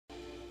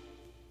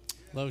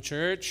Hello,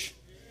 church.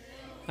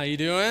 How you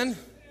doing? You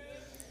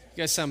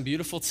guys sound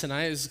beautiful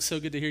tonight. It's so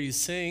good to hear you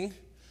sing.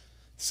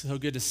 So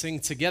good to sing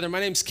together.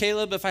 My name's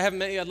Caleb. If I haven't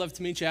met you, I'd love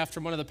to meet you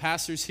after one of the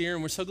pastors here.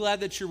 And we're so glad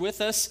that you're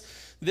with us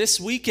this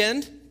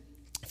weekend.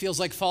 Feels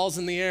like fall's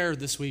in the air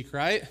this week,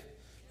 right?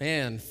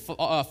 Man,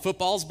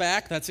 football's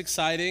back. That's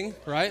exciting,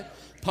 right?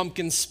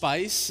 Pumpkin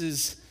spice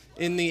is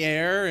in the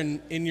air and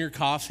in your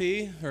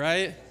coffee,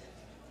 right?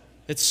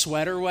 It's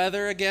sweater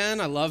weather again.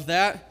 I love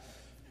that.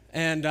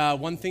 And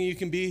one thing you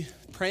can be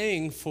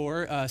praying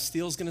for,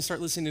 Steele's going to start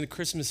listening to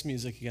Christmas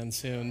music again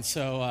soon.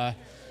 So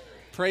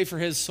pray for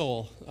his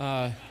soul.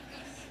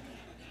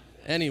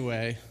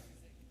 Anyway,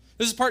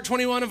 this is part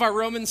 21 of our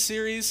Romans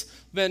series.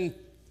 Been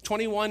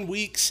 21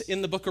 weeks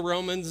in the book of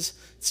Romans.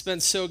 It's been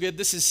so good.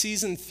 This is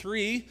season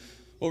 3,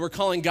 what we're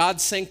calling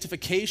God's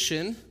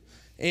sanctification.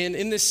 And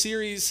in this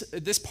series,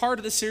 this part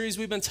of the series,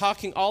 we've been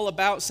talking all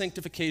about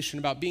sanctification,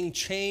 about being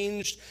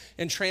changed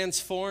and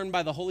transformed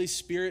by the Holy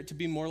Spirit to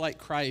be more like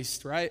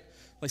Christ, right?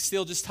 Like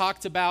Steele just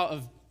talked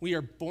about, we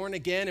are born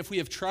again if we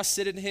have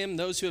trusted in Him.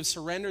 Those who have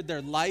surrendered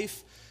their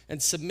life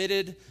and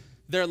submitted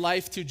their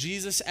life to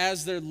Jesus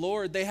as their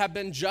Lord, they have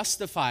been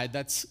justified.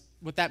 That's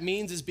what that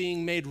means, is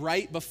being made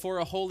right before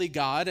a holy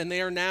God, and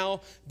they are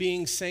now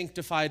being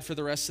sanctified for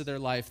the rest of their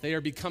life. They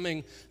are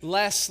becoming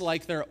less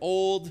like their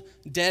old,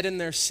 dead in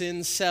their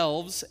sin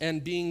selves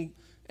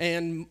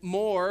and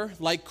more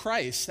like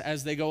Christ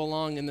as they go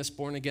along in this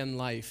born-again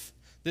life.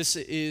 This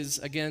is,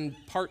 again,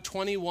 part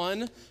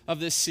 21 of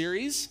this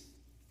series.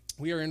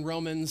 We are in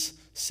Romans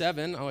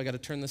 7. Oh, I got to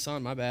turn this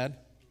on. My bad.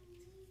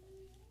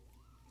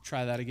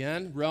 Try that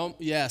again.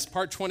 Yes,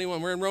 part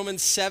 21. We're in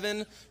Romans 7.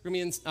 We're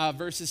going to be in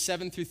verses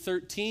 7 through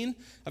 13.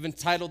 I've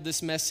entitled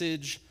this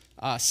message,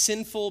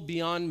 Sinful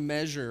Beyond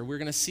Measure. We're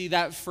going to see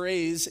that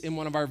phrase in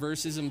one of our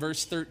verses in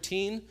verse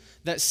 13,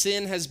 that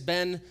sin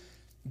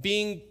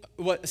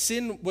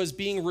was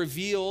being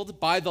revealed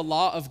by the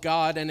law of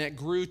God, and it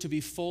grew to be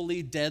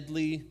fully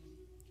deadly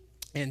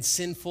and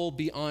sinful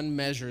beyond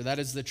measure. That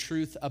is the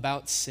truth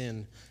about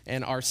sin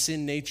and our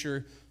sin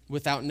nature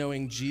without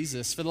knowing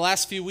Jesus. For the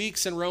last few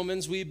weeks in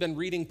Romans, we've been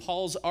reading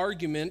Paul's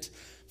argument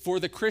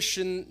for the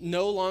Christian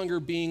no longer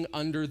being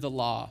under the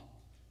law,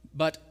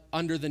 but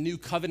under the new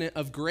covenant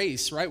of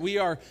grace, right? We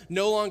are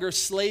no longer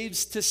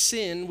slaves to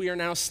sin. We are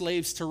now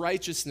slaves to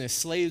righteousness,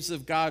 slaves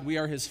of God. We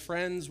are His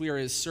friends. We are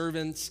His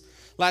servants.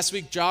 Last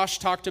week, Josh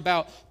talked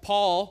about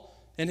Paul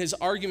and his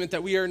argument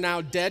that we are now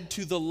dead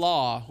to the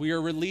law. We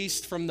are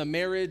released from the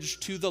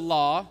marriage to the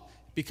law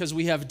because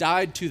we have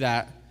died to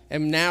that.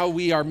 And now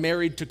we are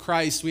married to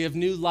Christ. We have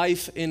new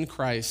life in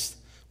Christ.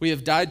 We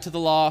have died to the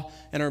law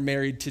and are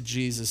married to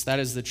Jesus. That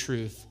is the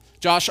truth.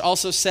 Josh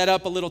also set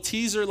up a little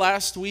teaser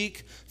last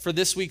week for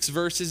this week's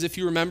verses. If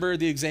you remember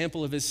the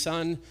example of his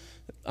son,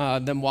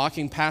 them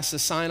walking past a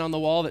sign on the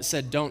wall that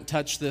said, "Don't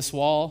touch this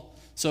wall."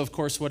 So, of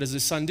course, what does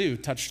his son do?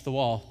 Touch the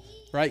wall,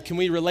 right? Can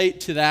we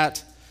relate to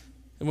that?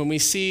 And when we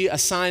see a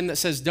sign that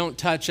says, "Don't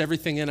touch,"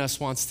 everything in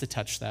us wants to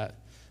touch that.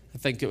 I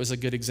think it was a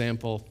good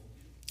example.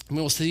 And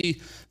we'll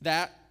see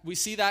that. We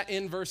see that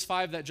in verse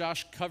 5 that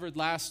Josh covered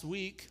last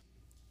week.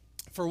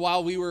 For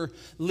while we were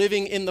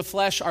living in the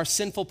flesh, our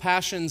sinful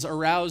passions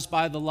aroused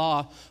by the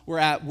law were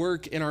at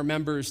work in our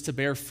members to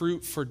bear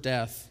fruit for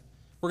death.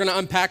 We're going to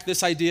unpack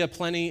this idea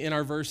plenty in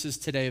our verses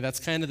today.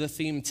 That's kind of the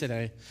theme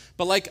today.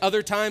 But like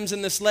other times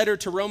in this letter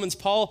to Romans,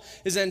 Paul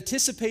is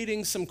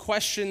anticipating some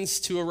questions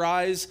to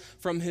arise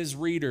from his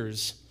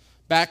readers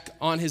back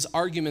on his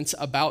arguments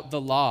about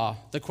the law.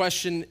 The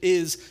question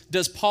is,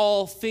 does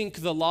Paul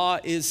think the law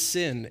is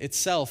sin,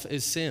 itself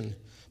is sin?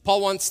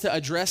 Paul wants to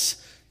address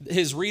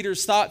his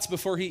readers' thoughts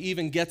before he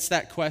even gets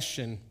that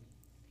question.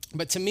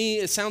 But to me,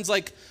 it sounds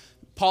like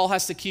Paul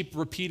has to keep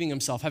repeating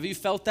himself. Have you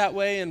felt that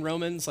way in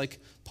Romans? Like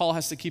Paul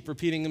has to keep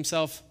repeating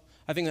himself?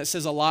 I think that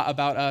says a lot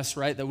about us,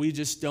 right? That we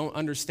just don't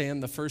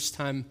understand the first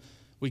time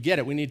we get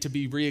it. We need to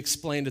be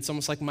re-explained. It's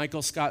almost like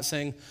Michael Scott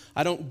saying,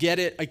 "I don't get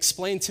it.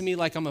 Explain to me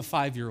like I'm a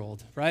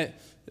 5-year-old," right?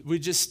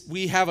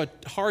 We have a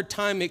hard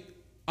time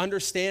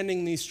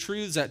understanding these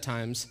truths at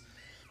times.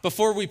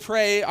 Before we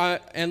pray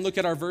and look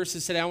at our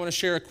verses today, I want to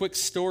share a quick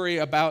story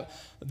about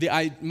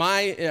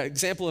my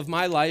example of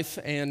my life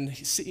and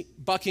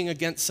bucking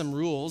against some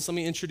rules. Let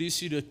me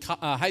introduce you to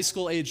high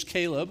school-aged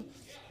Caleb.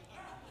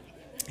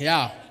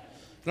 Yeah,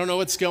 I don't know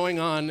what's going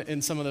on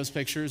in some of those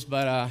pictures,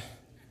 but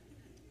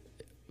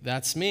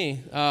that's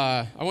me.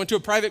 I went to a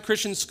private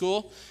Christian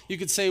school. You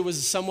could say it was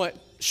a somewhat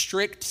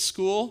strict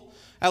school.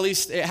 At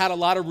least it had a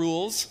lot of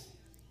rules.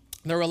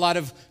 There were a lot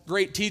of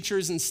great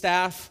teachers and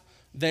staff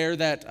there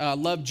that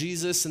loved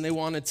Jesus, and they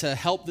wanted to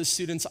help the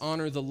students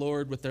honor the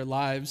Lord with their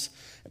lives.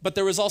 But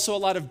there was also a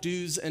lot of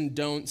do's and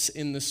don'ts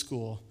in the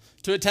school.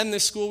 To attend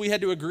this school, we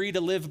had to agree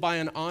to live by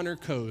an honor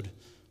code,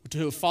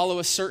 to follow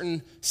a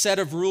certain set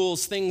of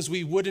rules, things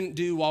we wouldn't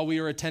do while we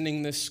were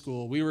attending this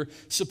school. We were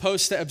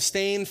supposed to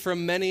abstain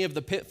from many of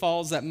the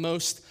pitfalls that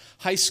most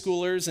high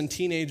schoolers and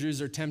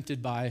teenagers are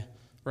tempted by,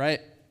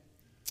 right?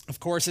 Of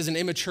course, as an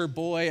immature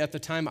boy at the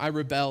time, I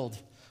rebelled.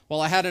 While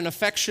I had an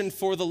affection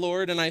for the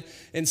Lord and I,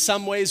 in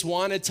some ways,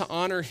 wanted to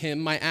honor him,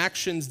 my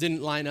actions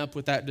didn't line up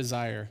with that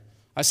desire.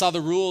 I saw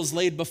the rules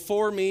laid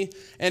before me,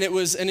 and it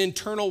was an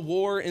internal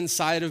war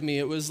inside of me.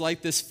 It was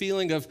like this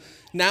feeling of,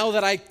 now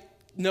that I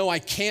know I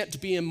can't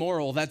be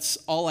immoral, that's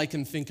all I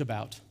can think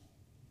about.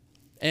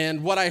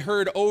 And what I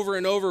heard over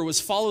and over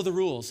was follow the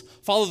rules,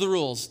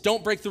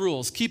 don't break the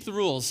rules, keep the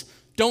rules,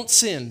 don't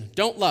sin,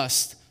 don't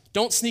lust,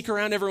 don't sneak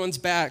around everyone's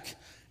back.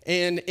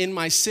 And in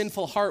my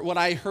sinful heart, what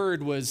I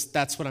heard was,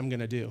 that's what I'm going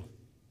to do.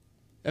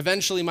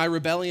 Eventually, my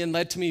rebellion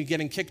led to me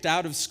getting kicked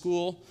out of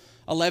school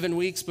 11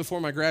 weeks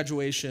before my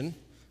graduation.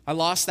 I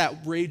lost that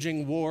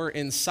raging war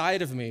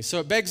inside of me.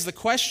 So it begs the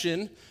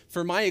question,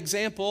 for my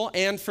example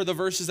and for the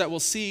verses that we'll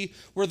see,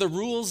 were the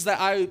rules that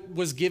I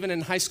was given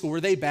in high school,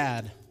 were they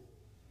bad?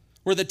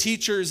 Were the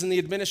teachers and the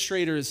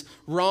administrators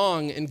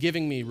wrong in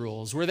giving me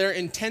rules? Were their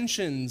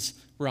intentions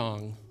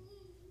wrong?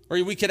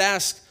 Or we could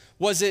ask,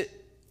 was it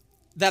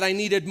that I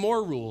needed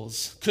more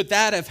rules? Could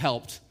that have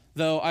helped?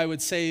 Though I would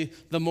say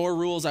the more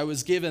rules I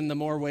was given, the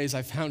more ways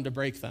I found to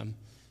break them,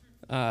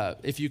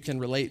 if you can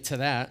relate to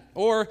that.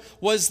 Or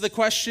was the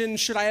question,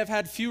 should I have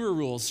had fewer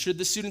rules? Should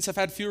the students have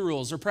had fewer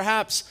rules? Or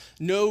perhaps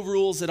no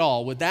rules at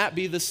all? Would that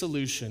be the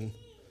solution?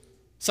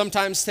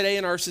 Sometimes today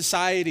in our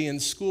society and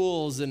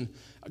schools and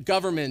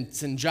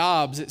government and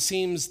jobs, it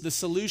seems the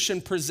solution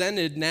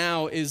presented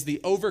now is the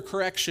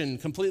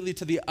overcorrection completely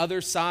to the other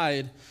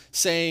side,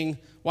 saying,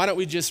 why don't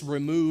we just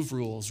remove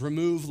rules,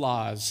 remove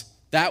laws?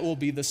 That will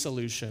be the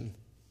solution.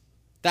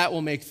 That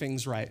will make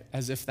things right,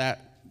 as if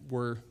that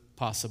were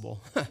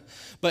possible.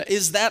 But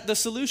is that the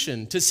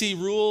solution? To see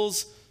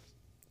rules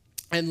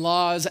and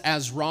laws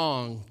as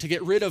wrong, to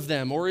get rid of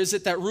them? Or is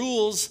it that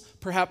rules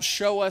perhaps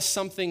show us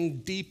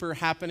something deeper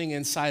happening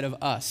inside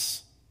of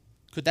us?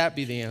 Could that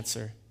be the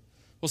answer?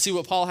 We'll see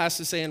what Paul has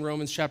to say in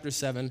Romans chapter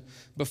 7.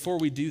 Before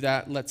we do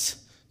that, let's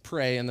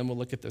pray, and then we'll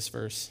look at this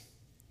verse.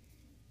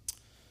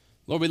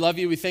 Lord, we love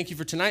you. We thank you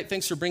for tonight.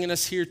 Thanks for bringing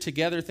us here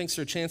together. Thanks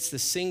for a chance to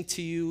sing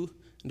to you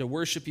and to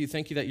worship you.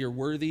 Thank you that you're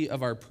worthy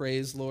of our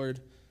praise, Lord.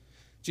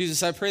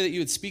 Jesus, I pray that you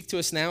would speak to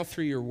us now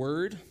through your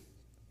word.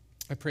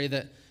 I pray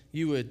that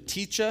you would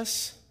teach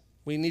us.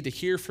 We need to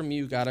hear from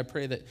you, God. I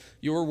pray that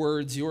your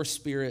words, your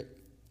spirit,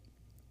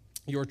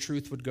 your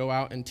truth would go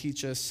out and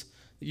teach us.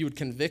 You would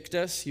convict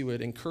us, you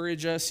would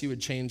encourage us, you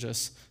would change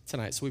us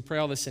tonight. So we pray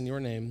all this in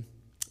your name.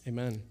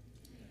 Amen.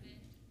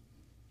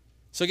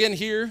 So again,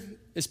 here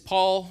is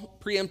Paul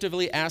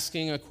preemptively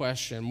asking a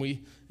question.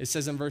 It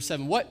says in verse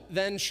 7, what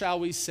then shall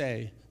we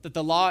say? That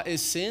the law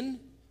is sin?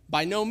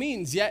 By no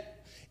means.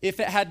 Yet, if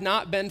it had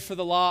not been for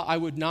the law, I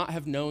would not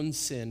have known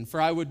sin.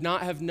 For I would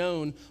not have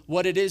known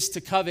what it is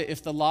to covet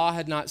if the law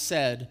had not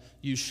said,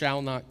 you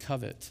shall not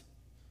covet.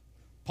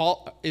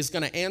 Paul is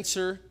going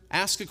to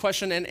ask a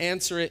question and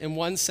answer it in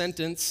one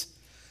sentence,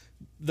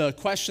 the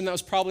question that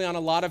was probably on a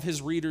lot of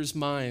his readers'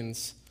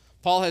 minds.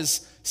 Paul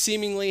has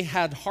seemingly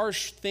had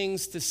harsh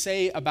things to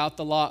say about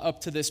the law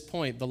up to this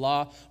point. The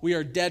law, we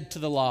are dead to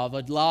the law.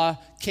 The law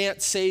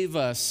can't save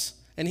us.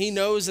 And he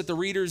knows that the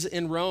readers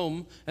in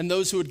Rome and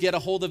those who would get a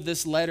hold of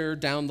this letter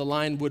down the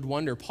line would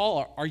wonder,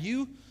 Paul, are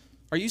you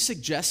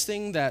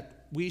suggesting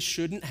that we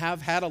shouldn't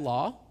have had a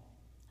law?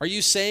 Are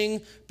you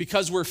saying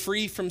because we're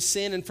free from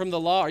sin and from the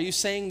law, are you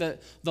saying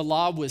that the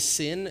law was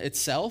sin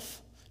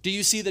itself? Do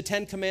you see the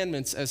 10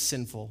 Commandments as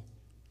sinful?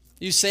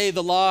 You say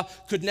the law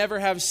could never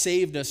have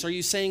saved us. Are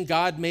you saying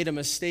God made a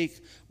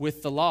mistake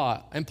with the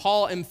law? And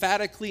Paul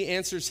emphatically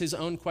answers his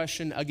own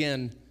question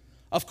again.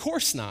 Of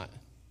course not.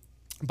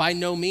 By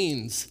no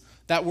means.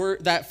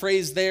 That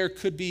phrase there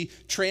could be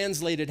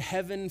translated,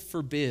 heaven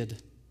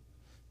forbid.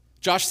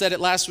 Josh said it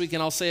last week,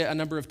 and I'll say it a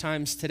number of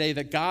times today,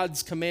 that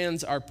God's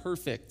commands are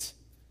perfect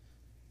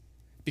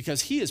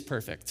because he is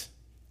perfect.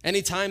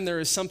 Anytime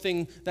there is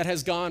something that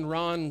has gone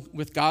wrong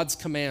with God's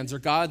commands or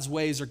God's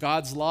ways or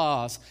God's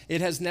laws, it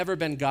has never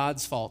been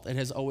God's fault. It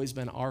has always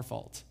been our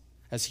fault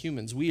as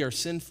humans. We are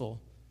sinful.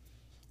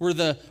 Were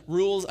the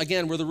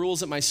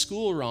rules at my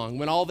school wrong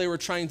when all they were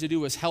trying to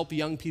do was help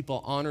young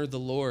people honor the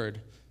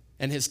Lord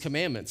and his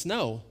commandments?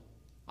 No,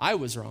 I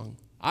was wrong.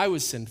 I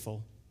was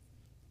sinful.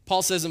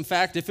 Paul says, in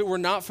fact, if it were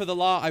not for the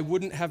law, I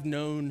wouldn't have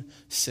known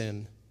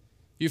sin.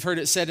 You've heard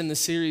it said in the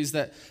series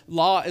that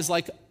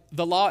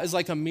the law is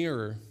like a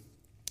mirror,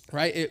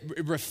 right?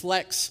 It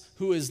reflects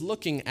who is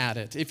looking at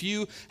it. If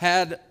you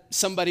had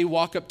somebody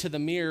walk up to the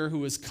mirror who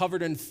was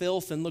covered in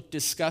filth and looked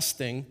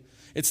disgusting,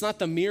 it's not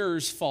the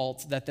mirror's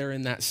fault that they're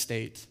in that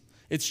state.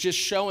 It's just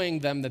showing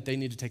them that they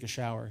need to take a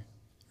shower,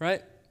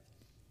 right?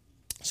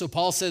 So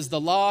Paul says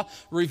the law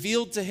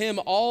revealed to him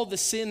all the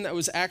sin that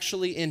was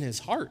actually in his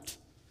heart.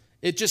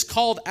 It just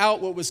called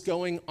out what was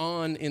going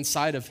on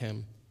inside of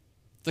him.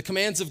 The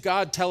commands of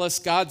God tell us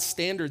God's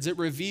standards. It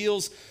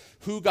reveals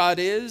who God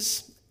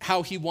is,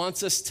 how he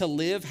wants us to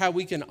live, how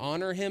we can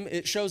honor him.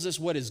 It shows us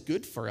what is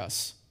good for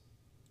us.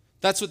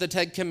 That's what the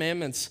 10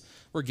 Commandments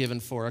were given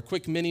for. A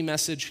quick mini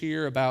message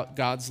here about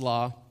God's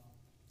law.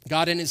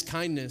 God in his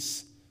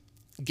kindness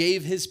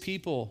gave his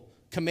people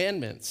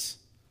commandments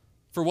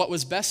for what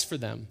was best for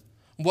them.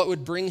 what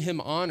would bring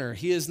him honor.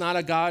 He is not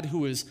a God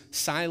who is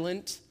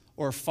silent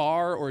or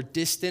far or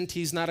distant.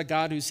 He's not a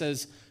God who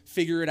says,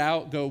 figure it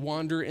out, go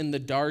wander in the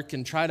dark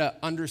and try to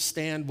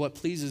understand what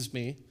pleases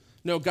me.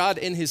 No, God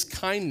in his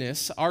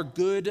kindness, our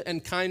good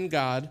and kind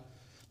God,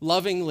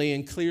 lovingly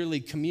and clearly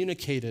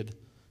communicated,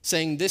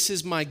 saying, this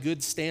is my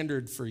good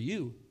standard for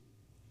you.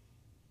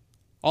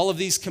 All of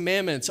these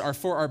commandments are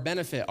for our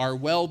benefit, our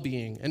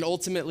well-being, and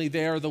ultimately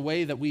they are the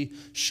way that we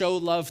show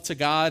love to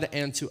God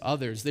and to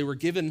others. They were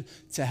given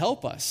to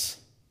help us.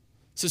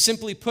 So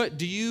simply put,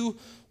 do you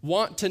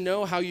want to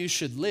know how you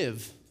should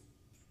live?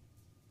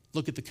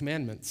 Look at the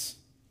commandments.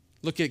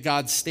 Look at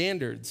God's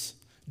standards.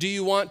 Do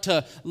you want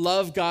to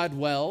love God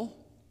well?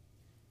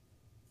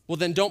 Well,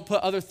 then don't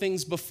put other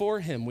things before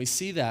him. We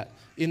see that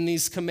in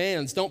these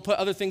commands. Don't put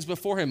other things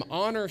before him.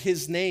 Honor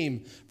his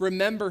name.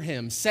 Remember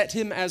him. Set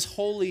him as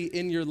holy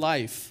in your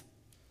life.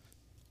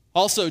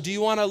 Also, do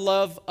you want to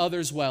love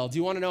others well? Do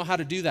you want to know how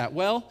to do that?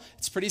 Well,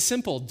 it's pretty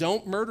simple.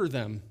 Don't murder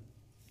them.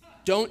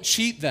 Don't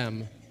cheat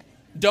them.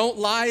 Don't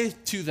lie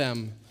to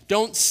them.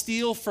 Don't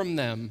steal from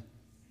them.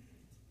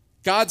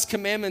 God's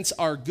commandments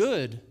are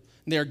good.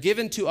 They are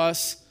given to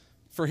us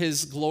for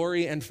his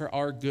glory and for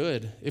our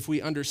good. If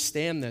we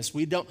understand this,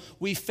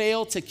 we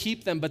fail to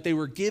keep them, but they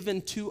were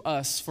given to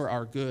us for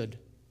our good,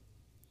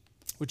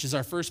 which is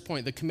our first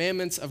point. The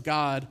commandments of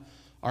God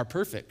are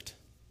perfect.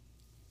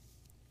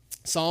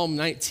 Psalm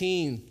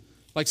 19,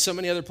 like so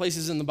many other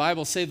places in the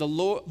Bible, say the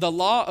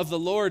law of the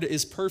Lord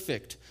is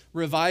perfect,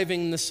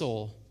 reviving the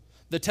soul.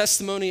 The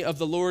testimony of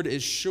the Lord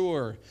is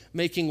sure,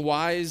 making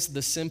wise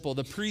the simple.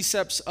 The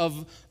precepts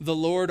of the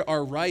Lord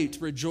are right,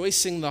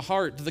 rejoicing the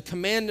heart. The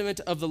commandment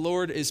of the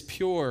Lord is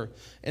pure,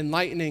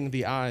 enlightening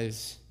the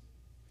eyes.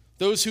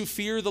 Those who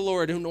fear the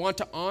Lord and want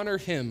to honor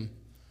him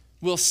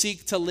will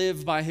seek to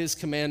live by his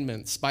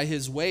commandments, by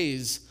his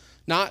ways,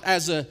 not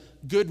as a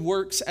good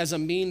works as a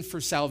mean for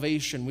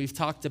salvation. We've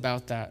talked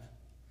about that.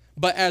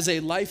 But as a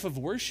life of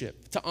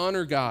worship, to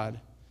honor God,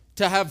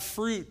 to have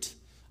fruit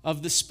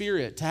of the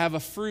Spirit, to have a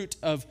fruit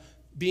of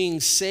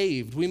being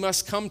saved. We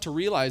must come to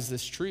realize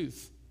this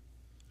truth.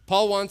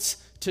 Paul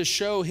wants to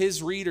show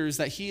his readers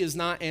that he is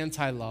not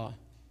anti-law,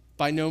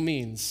 by no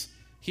means.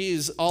 He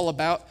was all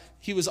about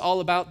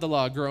the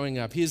law growing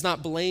up. He is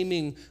not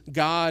blaming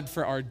God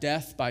for our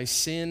death by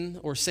sin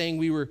or saying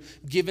we were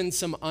given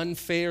some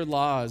unfair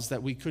laws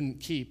that we couldn't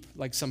keep,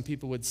 like some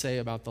people would say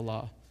about the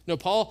law. No,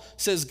 Paul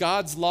says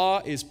God's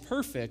law is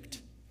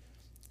perfect,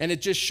 and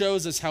it just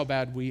shows us how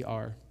bad we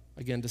are.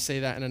 Again, to say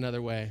that in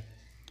another way.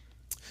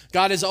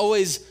 God has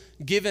always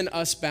given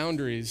us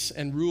boundaries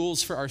and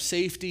rules for our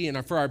safety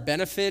and for our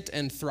benefit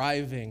and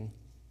thriving.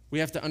 We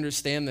have to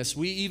understand this.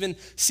 We even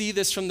see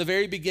this from the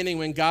very beginning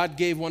when God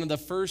gave one of the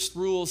first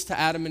rules to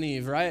Adam and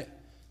Eve, right?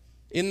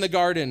 In the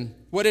garden,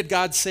 what did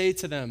God say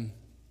to them?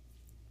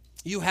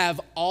 You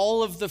have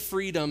all of the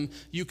freedom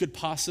you could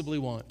possibly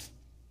want.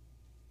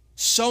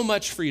 So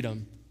much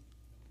freedom.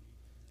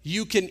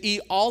 You can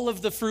eat all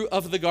of the fruit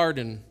of the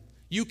garden.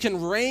 You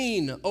can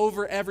reign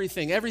over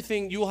everything.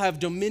 Everything, you will have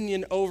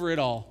dominion over it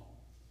all.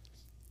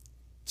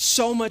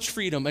 So much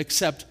freedom,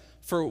 except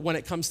for when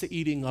it comes to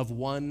eating of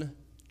one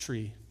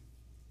tree.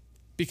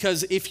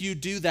 Because if you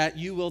do that,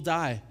 you will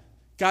die.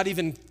 God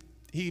even,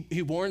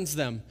 he warns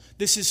them,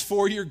 this is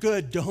for your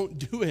good, don't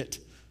do it.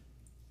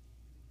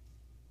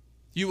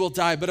 You will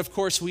die. But of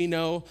course, we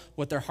know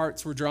what their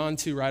hearts were drawn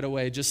to right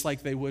away, just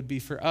like they would be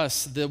for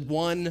us. The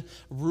one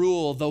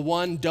rule, the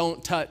one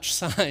don't touch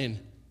sign.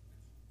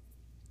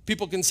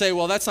 People can say,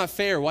 well, that's not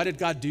fair. Why did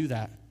God do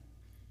that?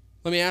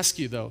 Let me ask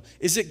you, though,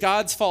 is it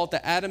God's fault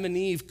that Adam and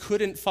Eve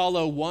couldn't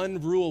follow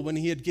one rule when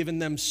he had given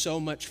them so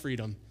much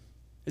freedom?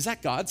 Is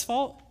that God's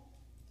fault?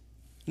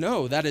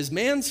 No, that is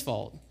man's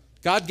fault.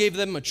 God gave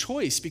them a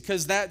choice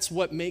because that's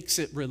what makes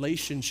it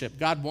relationship.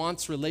 God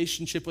wants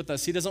relationship with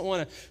us. He doesn't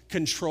want to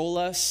control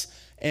us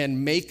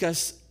and make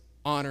us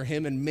honor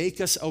him and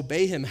make us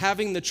obey him.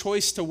 Having the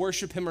choice to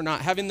worship him or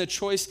not, having the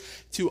choice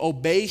to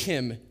obey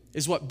him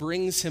is what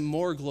brings him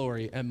more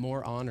glory and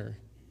more honor.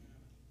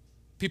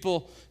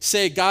 People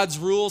say God's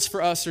rules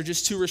for us are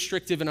just too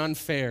restrictive and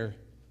unfair,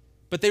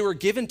 but they were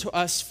given to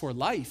us for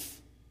life.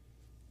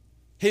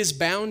 His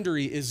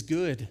boundary is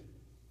good.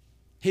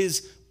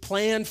 His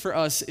plan for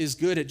us is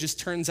good. It just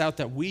turns out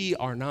that we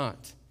are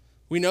not.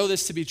 We know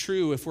this to be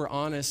true if we're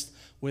honest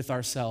with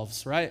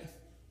ourselves, right?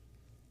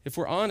 If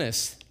we're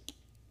honest.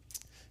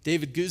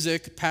 David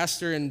Guzik,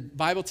 pastor and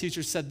Bible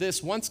teacher, said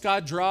this: once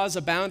God draws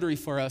a boundary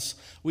for us,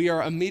 we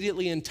are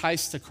immediately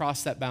enticed to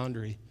cross that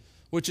boundary,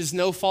 which is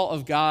no fault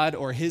of God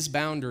or his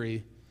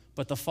boundary,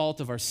 but the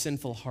fault of our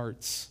sinful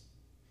hearts.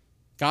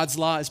 God's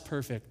law is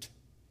perfect.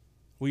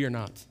 We are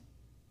not.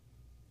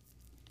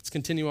 Let's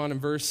continue on in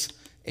verse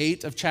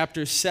 8 of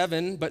chapter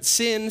 7. But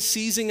sin,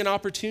 seizing an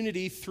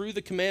opportunity through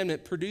the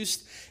commandment,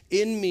 produced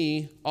in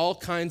me all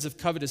kinds of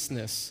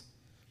covetousness.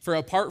 For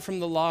apart from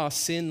the law,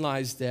 sin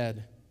lies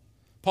dead.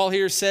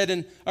 Paul said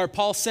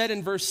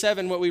in verse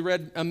 7 what we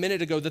read a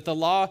minute ago, that the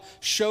law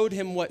showed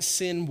him what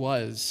sin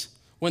was.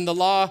 When the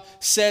law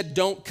said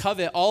don't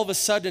covet, all of a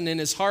sudden in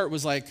his heart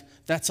was like,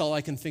 that's all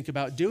I can think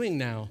about doing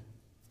now.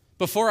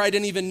 Before, I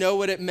didn't even know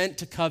what it meant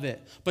to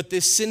covet. But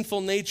this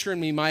sinful nature in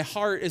me, my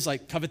heart is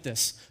like, covet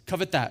this,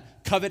 covet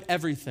that, covet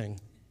everything.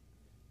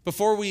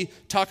 Before we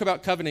talk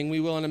about coveting,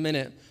 we will in a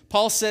minute,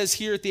 Paul says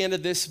here at the end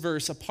of this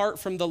verse, apart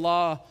from the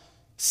law,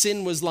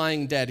 sin was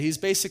lying dead. He's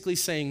basically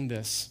saying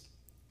this,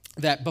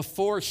 that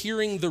before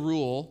hearing the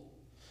rule,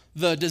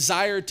 the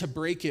desire to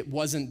break it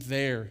wasn't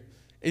there.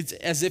 It's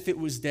as if it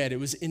was dead. It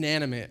was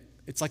inanimate.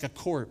 It's like a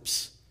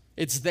corpse.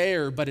 It's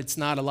there, but it's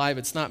not alive.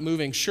 It's not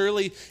moving.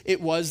 Surely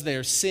it was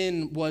there.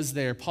 Sin was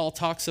there. Paul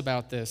talks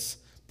about this.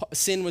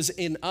 Sin was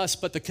in us,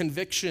 but the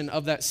conviction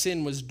of that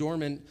sin was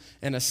dormant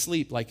and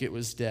asleep like it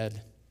was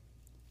dead.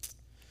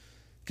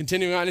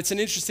 Continuing on, it's an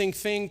interesting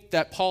thing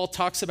that Paul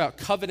talks about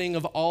coveting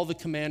of all the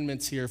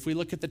commandments here. If we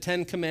look at the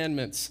 10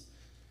 commandments,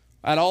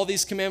 at all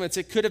these commandments,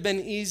 it could have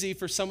been easy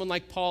for someone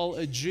like Paul,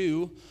 a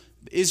Jew,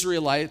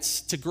 Israelites,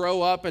 to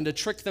grow up and to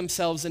trick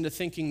themselves into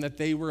thinking that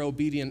they were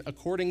obedient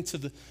according to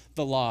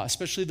the law,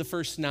 especially the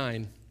first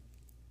 9.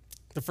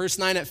 The first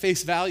 9 at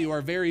face value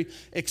are very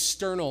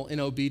external in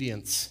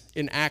obedience,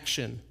 in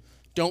action.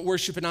 Don't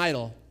worship an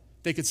idol.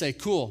 They could say,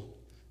 cool,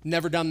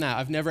 never done that.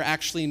 I've never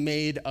actually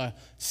made a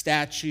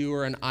statue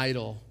or an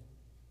idol.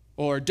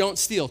 Or don't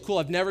steal. Cool,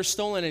 I've never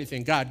stolen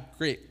anything. God,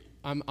 great,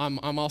 I'm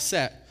all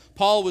set.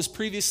 Paul was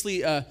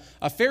previously a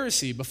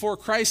Pharisee. Before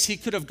Christ, he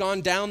could have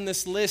gone down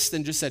this list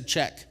and just said,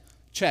 check,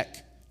 check,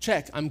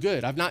 check, I'm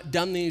good. I've not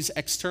done these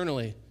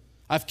externally.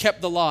 I've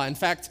kept the law. In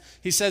fact,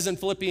 he says in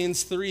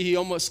Philippians 3, he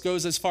almost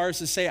goes as far as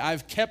to say,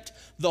 I've kept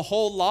the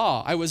whole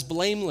law. I was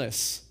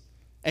blameless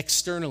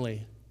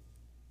externally.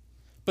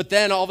 But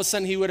then all of a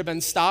sudden he would have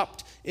been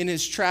stopped in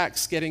his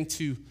tracks getting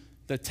to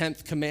the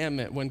 10th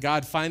commandment when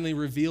God finally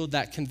revealed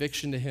that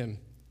conviction to him.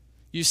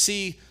 You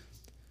see,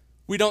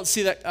 we don't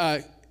see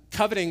that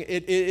coveting,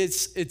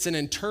 it's an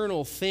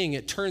internal thing.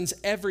 It turns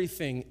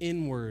everything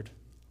inward.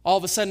 All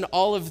of a sudden,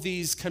 all of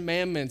these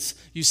commandments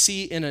you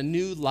see in a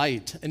new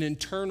light, an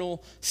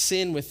internal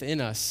sin within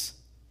us.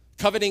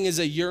 Coveting is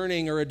a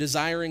yearning or a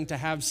desiring to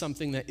have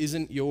something that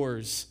isn't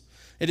yours.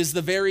 It is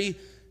the very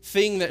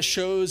thing that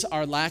shows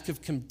our lack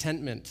of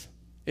contentment.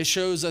 It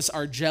shows us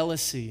our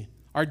jealousy,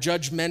 our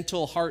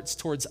judgmental hearts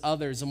towards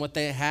others and what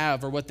they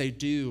have or what they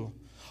do,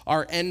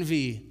 our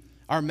envy,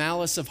 our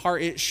malice of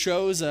heart. It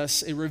shows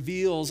us, it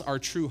reveals our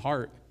true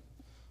heart.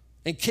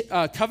 And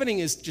coveting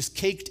is just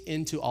caked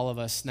into all of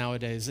us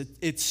nowadays.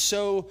 It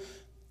so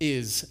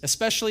is,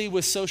 especially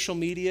with social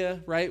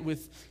media, right?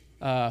 With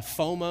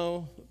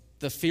FOMO,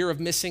 the fear of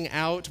missing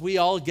out. We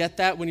all get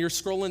that when you're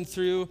scrolling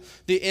through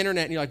the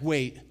internet and you're like,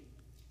 wait,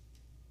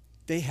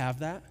 they have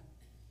that?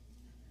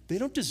 They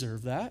don't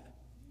deserve that.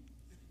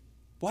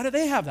 Why do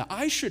they have that?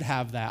 I should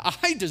have that.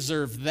 I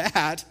deserve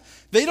that.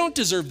 They don't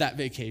deserve that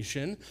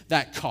vacation,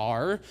 that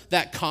car,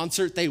 that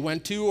concert they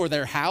went to, or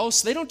their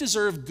house. They don't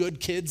deserve good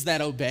kids that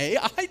obey.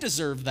 I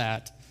deserve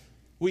that.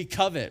 We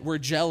covet. We're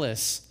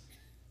jealous.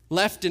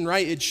 Left and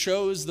right, it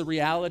shows the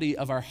reality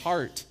of our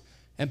heart.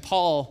 And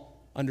Paul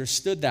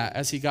understood that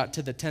as he got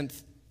to the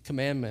 10th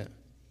commandment.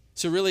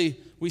 So really,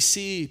 we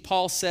see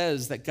Paul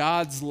says that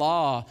God's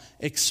law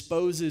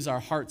exposes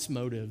our heart's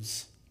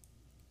motives.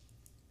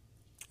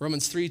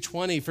 Romans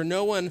 3:20, for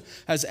no one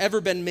has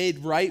ever been made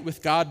right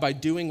with God by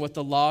doing what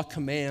the law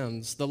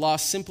commands. The law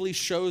simply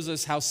shows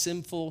us how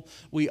sinful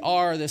we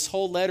are. This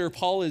whole letter,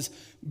 Paul is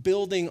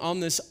building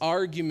on this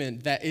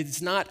argument that it's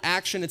not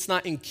action, it's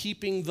not in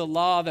keeping the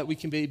law that we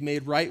can be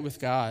made right with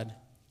God.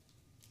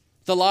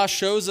 The law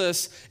shows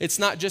us it's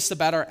not just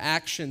about our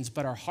actions,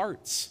 but our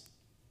hearts.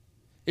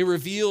 It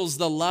reveals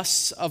the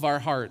lusts of our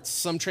hearts.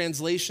 Some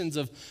translations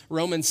of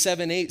Romans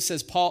 7:8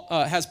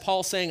 has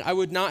Paul saying, I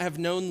would not have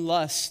known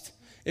lust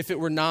if it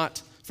were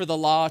not for the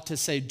law to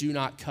say, do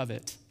not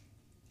covet.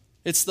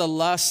 It's the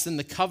lust and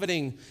the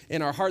coveting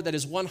in our heart that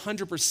is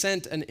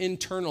 100% an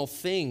internal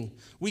thing.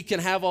 We can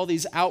have all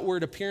these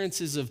outward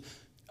appearances of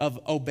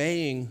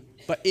obeying,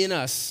 but in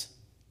us,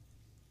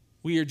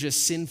 we are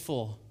just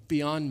sinful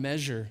beyond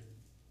measure.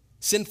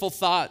 Sinful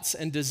thoughts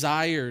and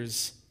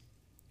desires.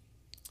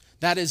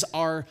 That is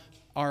our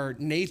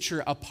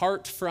nature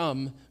apart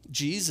from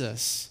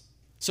Jesus.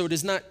 So it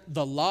is not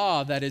the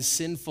law that is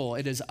sinful.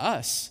 It is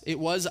us. It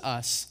was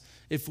us.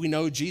 If we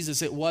know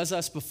Jesus, it was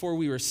us before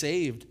we were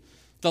saved.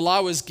 The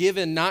law was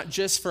given not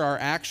just for our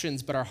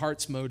actions, but our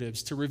heart's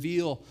motives, to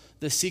reveal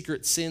the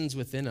secret sins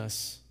within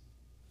us.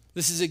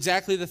 This is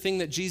exactly the thing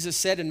that Jesus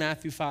said in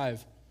Matthew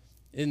 5,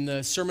 in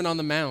the Sermon on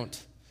the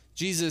Mount.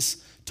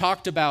 Jesus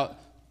talked about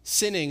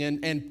sinning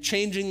and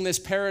changing this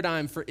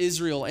paradigm for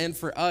Israel and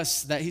for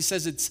us, that he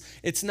says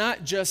it's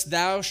not just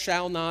thou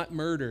shalt not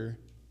murder,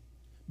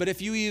 but if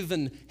you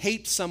even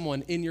hate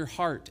someone in your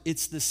heart,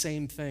 it's the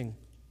same thing.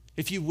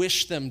 If you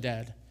wish them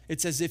dead,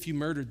 it's as if you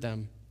murdered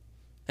them.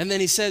 And then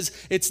he says,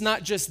 it's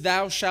not just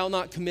thou shalt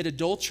not commit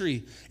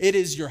adultery. It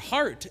is your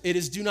heart. It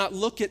is do not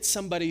look at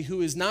somebody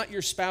who is not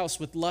your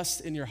spouse with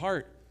lust in your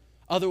heart.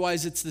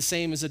 Otherwise, it's the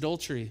same as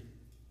adultery.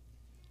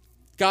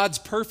 God's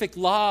perfect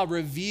law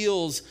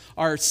reveals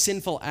our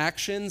sinful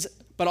actions,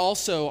 but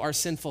also our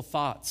sinful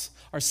thoughts,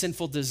 our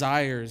sinful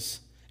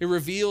desires. It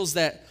reveals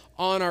that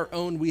on our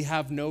own we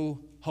have no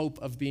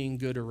hope of being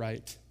good or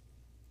right.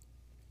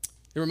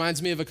 It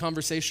reminds me of a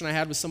conversation I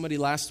had with somebody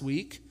last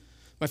week.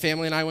 My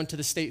family and I went to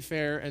the state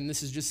fair, and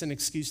this is just an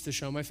excuse to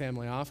show my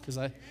family off because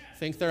I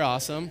think they're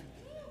awesome.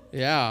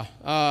 Yeah.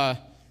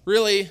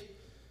 Really,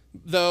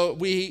 though,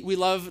 we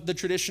love the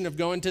tradition of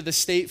going to the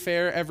state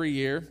fair every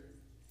year.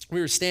 We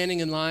were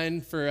standing in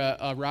line for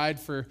a ride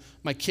for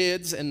my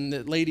kids, and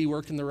the lady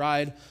working the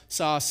ride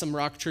saw some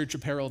Rock Church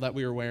apparel that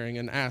we were wearing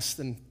and asked.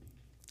 And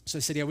so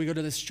I said, yeah, we go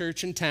to this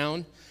church in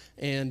town.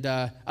 And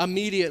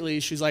immediately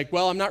she's like,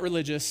 well, I'm not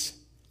religious.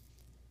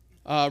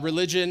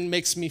 Religion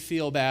makes me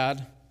feel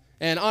bad.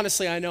 And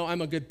honestly, I know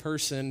I'm a good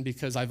person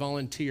because I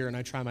volunteer and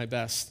I try my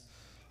best.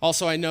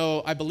 Also,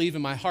 I believe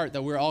in my heart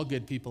that we're all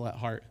good people at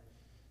heart.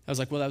 I was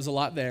like, well, that was a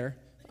lot there.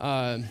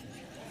 And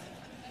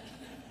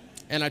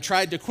I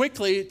tried to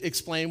quickly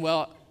explain,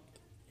 well,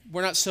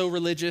 we're not so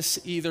religious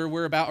either.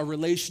 We're about a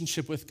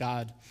relationship with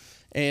God.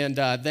 And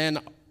then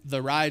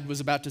the ride was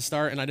about to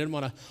start, and I didn't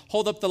want to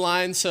hold up the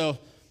line, so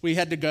we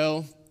had to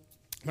go.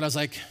 But I was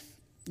like,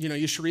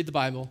 you should read the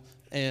Bible.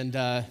 And,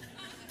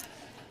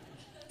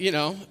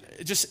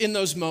 just in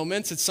those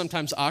moments, it's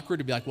sometimes awkward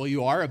to be like, well,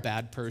 you are a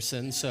bad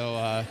person,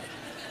 so...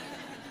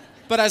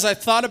 But as I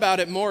thought about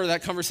it more,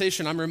 that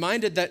conversation, I'm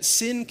reminded that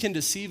sin can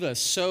deceive us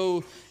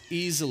so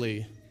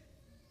easily,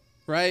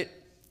 right?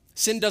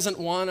 Sin doesn't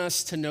want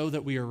us to know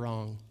that we are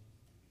wrong.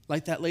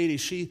 Like that lady,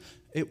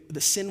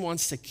 the sin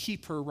wants to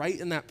keep her right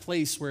in that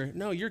place where,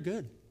 no, you're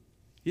good.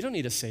 You don't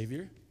need a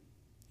savior.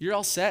 You're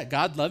all set.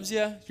 God loves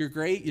you. You're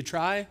great. You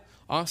try.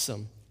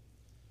 Awesome.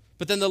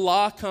 But then the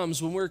law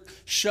comes. When we're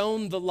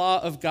shown the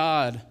law of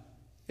God,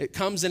 it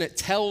comes and it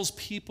tells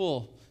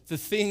people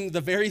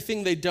the very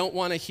thing they don't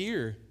want to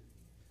hear.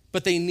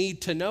 But they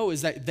need to know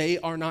is that they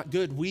are not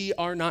good. We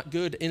are not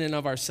good in and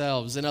of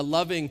ourselves. In a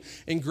loving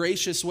and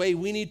gracious way,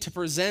 we need to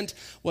present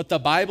what the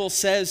Bible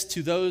says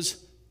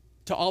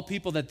to all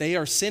people, that they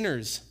are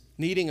sinners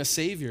needing a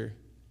Savior.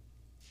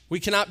 We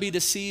cannot be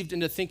deceived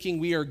into thinking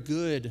we are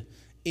good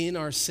in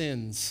our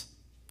sins.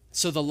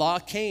 So the law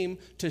came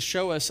to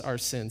show us our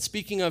sin.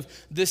 Speaking of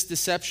this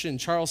deception,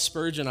 Charles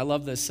Spurgeon, I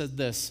love this, said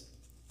this.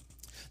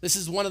 This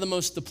is one of the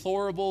most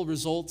deplorable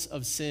results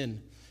of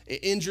sin.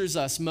 It injures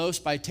us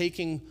most by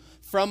taking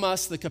from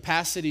us the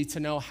capacity to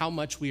know how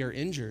much we are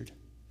injured.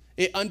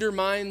 It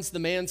undermines the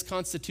man's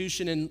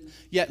constitution and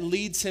yet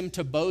leads him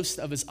to boast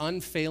of his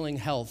unfailing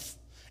health.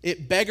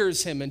 It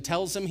beggars him and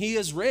tells him he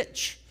is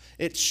rich.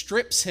 It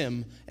strips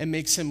him and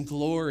makes him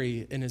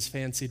glory in his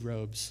fancied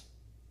robes.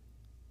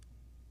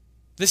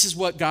 This is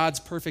what God's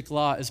perfect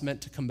law is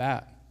meant to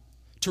combat.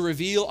 To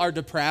reveal our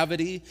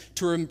depravity,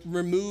 to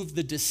remove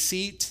the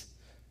deceit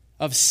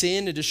of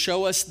sin, and to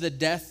show us the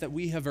death that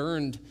we have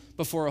earned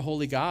before a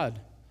holy God.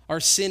 Our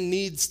sin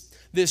needs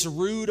this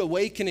rude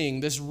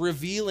awakening, this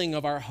revealing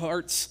of our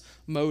heart's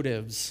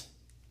motives.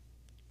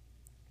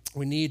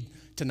 We need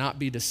to not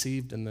be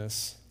deceived in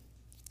this.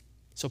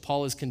 So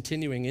Paul is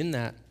continuing in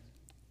that.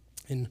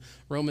 In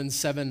Romans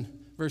 7,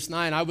 verse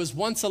 9, I was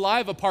once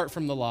alive apart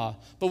from the law,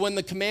 but when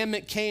the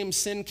commandment came,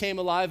 sin came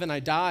alive and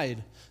I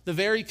died. The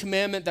very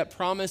commandment that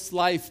promised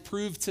life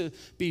proved to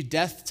be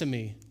death to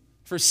me.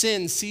 For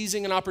sin,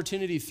 seizing an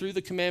opportunity through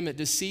the commandment,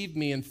 deceived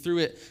me and through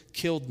it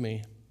killed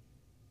me.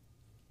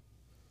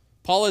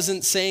 Paul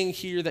isn't saying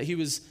here that he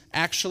was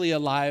actually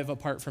alive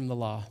apart from the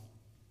law.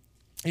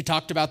 He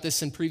talked about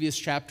this in previous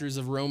chapters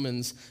of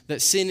Romans,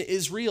 that sin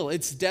is real,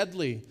 it's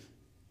deadly.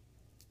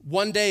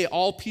 One day,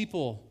 all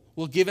people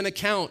will give an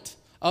account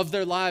of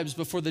their lives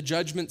before the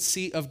judgment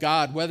seat of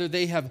God, whether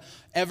they have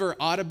ever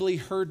audibly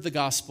heard the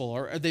gospel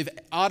or they've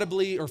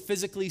audibly or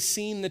physically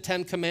seen the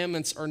 10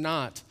 Commandments or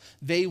not.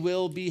 They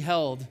will be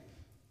held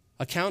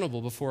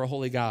accountable before a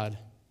holy God.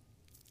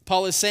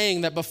 Paul is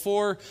saying that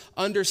before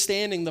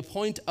understanding the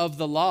point of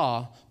the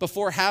law,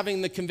 before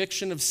having the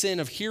conviction of sin,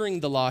 of hearing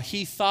the law,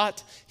 he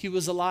thought he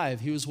was alive.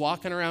 He was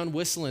walking around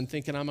whistling,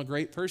 thinking, I'm a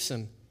great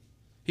person.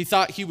 He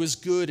thought he was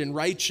good and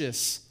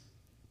righteous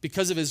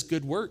because of his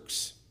good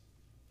works.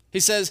 He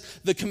says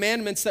the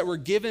commandments that were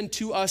given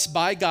to us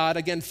by God,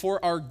 again,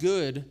 for our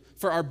good,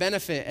 for our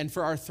benefit, and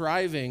for our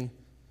thriving,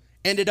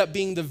 ended up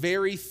being the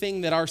very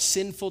thing that our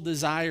sinful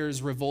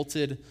desires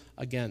revolted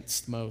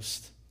against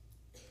most.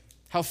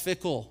 How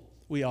fickle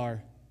we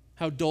are,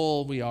 how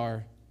dull we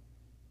are.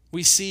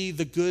 We see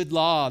the good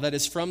law that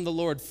is from the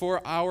Lord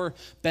for our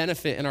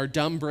benefit, and our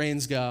dumb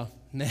brains go,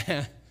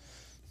 nah,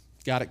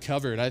 got it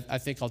covered. I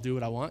think I'll do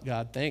what I want,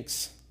 God,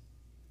 thanks.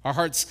 Our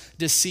hearts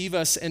deceive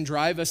us and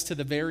drive us to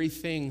the very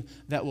thing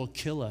that will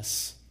kill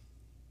us.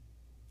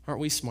 Aren't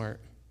we smart?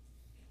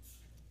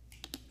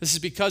 This is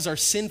because our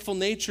sinful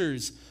nature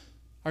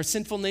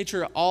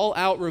all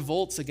out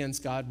revolts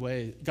against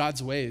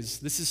God's ways.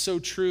 This is so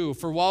true.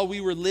 For while we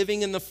were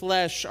living in the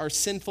flesh, our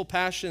sinful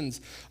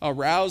passions,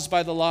 aroused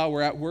by the law,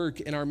 were at work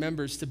in our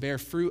members to bear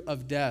fruit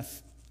of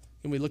death.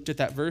 And we looked at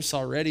that verse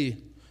already.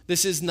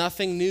 This is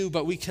nothing new,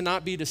 but we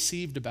cannot be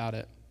deceived about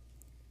it.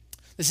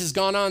 This has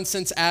gone on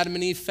since Adam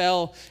and Eve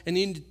fell, and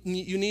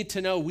you need to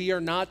know we are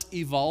not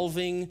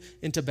evolving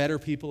into better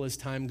people as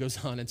time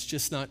goes on. It's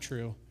just not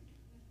true.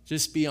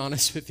 Just be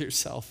honest with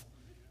yourself.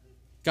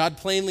 God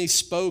plainly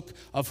spoke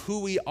of who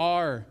we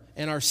are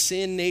and our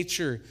sin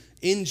nature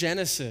in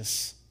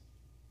Genesis.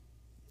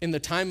 In the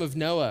time of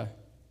Noah,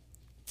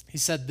 he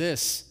said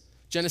this,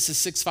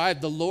 Genesis 6:5,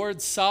 the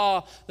Lord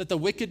saw that the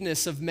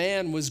wickedness of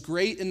man was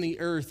great in the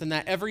earth, and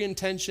that every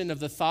intention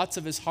of the thoughts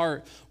of his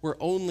heart were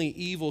only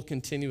evil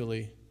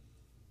continually.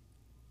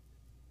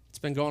 It's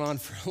been going on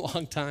for a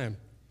long time.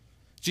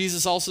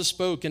 Jesus also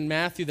spoke in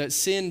Matthew that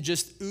sin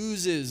just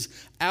oozes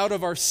out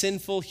of our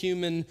sinful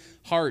human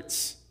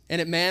hearts, and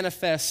it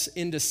manifests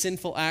into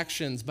sinful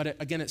actions, but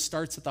it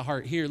starts at the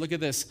heart. Here, look at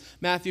this,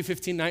 Matthew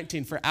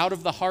 15:19, for out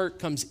of the heart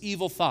comes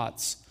evil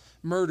thoughts,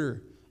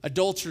 murder,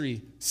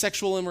 adultery,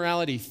 sexual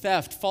immorality,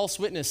 theft, false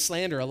witness,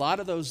 slander. A lot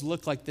of those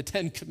look like the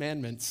 10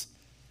 Commandments.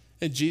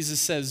 And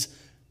Jesus says,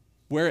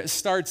 where it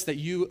starts that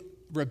you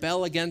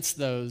rebel against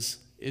those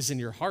is in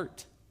your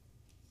heart.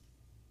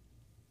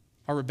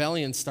 Our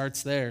rebellion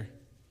starts there.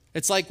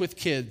 It's like with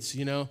kids,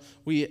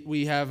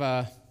 we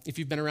have, if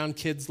you've been around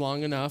kids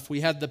long enough,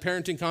 we had the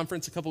parenting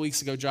conference a couple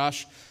weeks ago.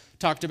 Josh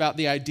talked about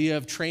the idea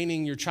of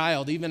training your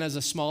child, even as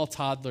a small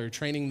toddler,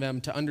 training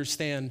them to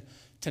understand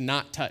to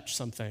not touch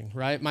something,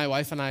 right? My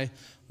wife and I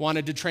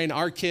wanted to train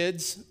our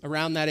kids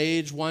around that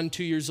age, 1,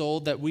 2 years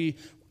old, that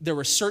there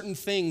were certain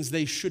things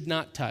they should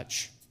not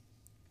touch.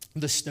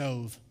 The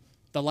stove,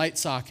 the light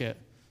socket,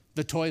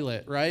 the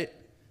toilet, right?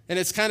 And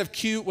it's kind of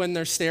cute when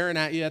they're staring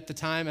at you at the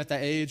time, at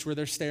that age where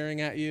they're staring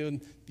at you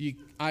and you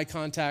eye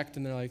contact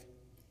and they're like,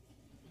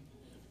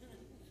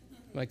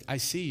 I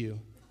see you.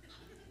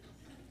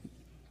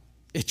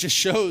 It just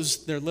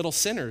shows they're little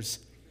sinners,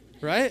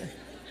 right?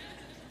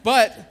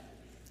 But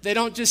they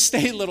don't just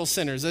stay little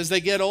sinners. As they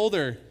get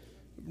older,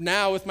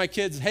 now with my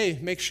kids, hey,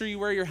 make sure you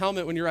wear your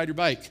helmet when you ride your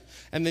bike.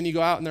 And then you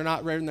go out and they're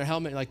not wearing their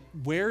helmet. You're like,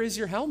 where is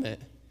your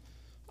helmet?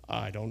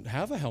 I don't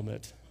have a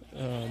helmet.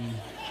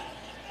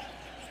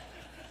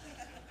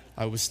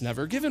 I was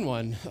never given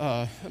one.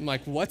 I'm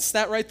like, what's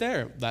that right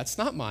there? That's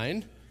not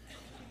mine.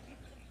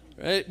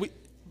 Right?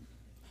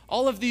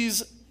 All of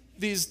these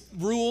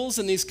rules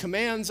and these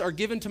commands are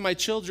given to my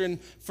children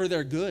for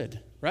their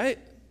good, right?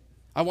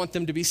 I want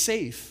them to be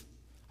safe.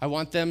 I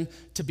want them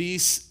to be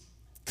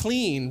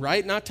clean,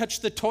 right? Not touch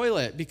the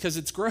toilet because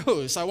it's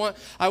gross. I want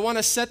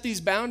to set these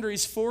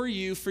boundaries for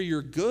you for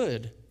your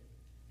good.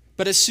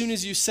 But as soon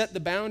as you set the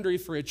boundary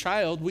for a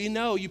child, we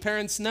know, you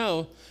parents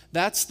know,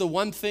 that's the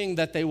one thing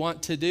that they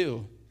want to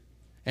do.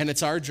 And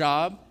it's our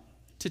job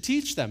to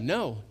teach them,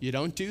 no, you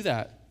don't do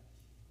that.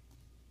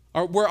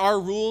 Were our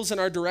rules and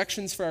our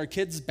directions for our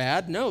kids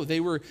bad? No, they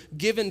were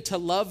given to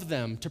love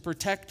them, to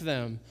protect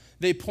them.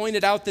 They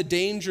pointed out the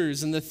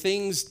dangers and the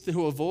things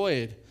to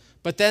avoid.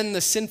 But then the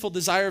sinful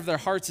desire of their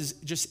hearts is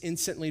just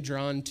instantly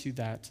drawn to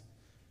that.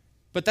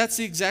 But that's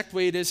the exact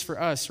way it is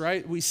for us,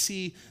 right? We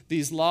see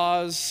these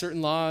laws,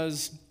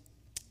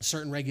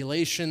 certain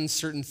regulations,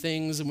 certain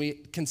things, and we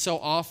can so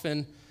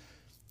often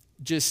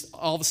just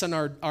all of a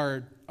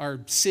sudden our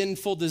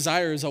sinful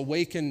desires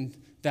awaken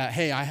that,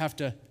 hey, I have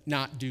to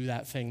not do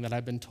that thing that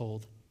I've been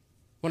told.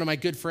 One of my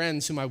good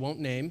friends, whom I won't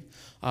name,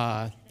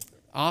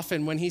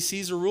 often when he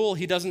sees a rule,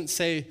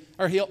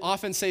 he'll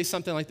often say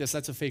something like this,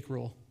 that's a fake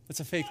rule. That's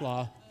a fake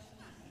law.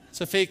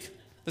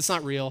 That's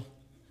not real.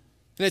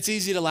 And it's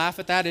easy to laugh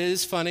at that. It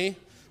is funny.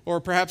 Or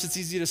perhaps it's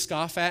easy to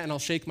scoff at, and I'll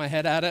shake my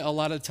head at it a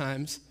lot of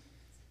times.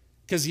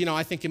 Because,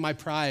 I think in my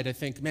pride,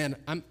 man,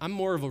 I'm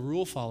more of a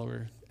rule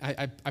follower.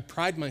 I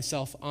pride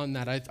myself on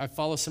that. I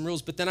follow some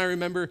rules. But then I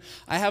remember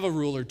I have a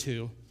rule or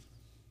 2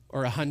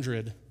 or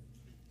 100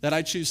 that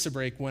I choose to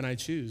break when I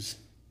choose.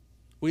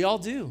 We all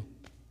do.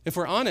 If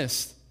we're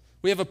honest,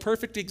 we have a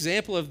perfect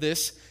example of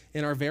this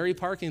in our very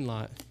parking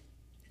lot.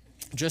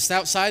 Just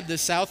outside the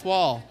south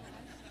wall,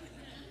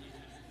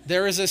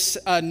 there is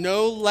a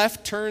no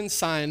left turn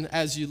sign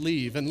as you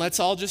leave. And let's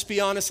all just be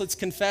honest. Let's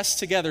confess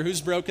together who's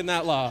broken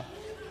that law.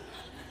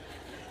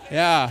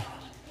 Yeah.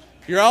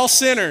 You're all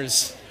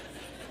sinners.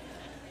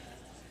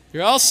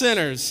 You're all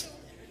sinners.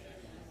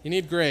 You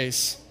need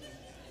grace.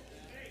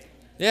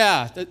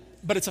 Yeah,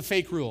 but it's a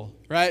fake rule,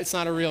 right? It's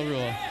not a real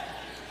rule.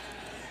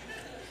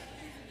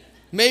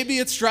 Maybe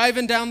it's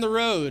driving down the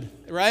road,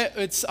 right?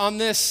 It's on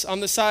the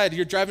side.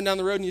 You're driving down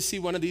the road and you see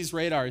one of these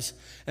radars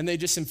and they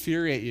just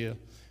infuriate you.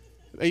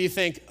 You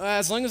think,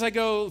 as long as I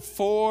go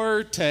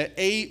 4 to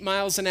 8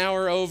 miles an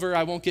hour over,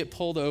 I won't get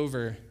pulled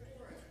over.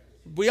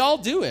 We all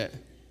do it.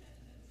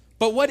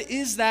 But what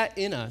is that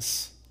in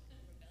us?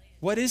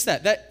 What is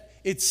that?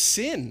 It's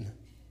sin.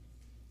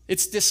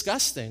 It's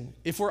disgusting.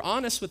 If we're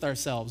honest with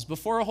ourselves,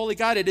 before a holy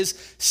God, it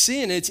is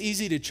sin. It's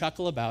easy to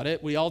chuckle about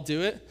it. We all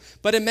do it.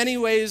 But in many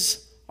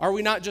ways, are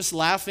we not just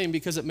laughing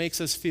because it makes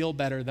us feel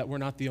better that we're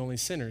not the only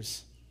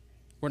sinners?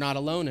 We're not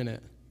alone in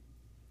it.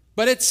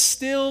 But it's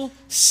still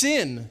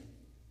sin.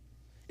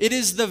 It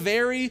is the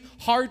very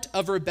heart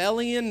of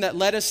rebellion that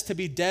led us to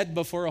be dead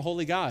before a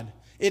holy God.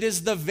 It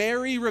is the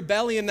very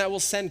rebellion that will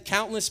send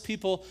countless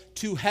people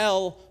to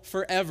hell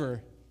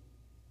forever.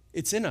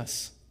 It's in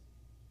us.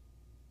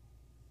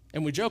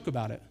 And we joke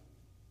about it.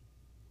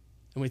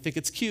 And we think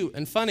it's cute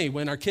and funny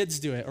when our kids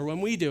do it or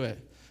when we do it.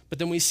 But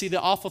then we see the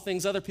awful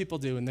things other people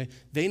do, and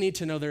they need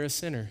to know they're a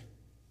sinner.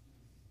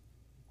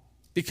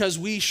 Because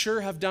we sure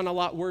have done a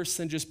lot worse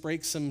than just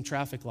break some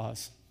traffic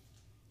laws.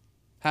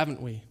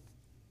 Haven't we?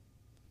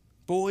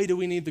 Boy, do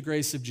we need the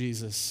grace of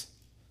Jesus.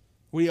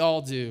 We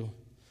all do.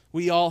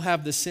 We all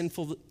have the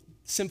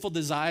sinful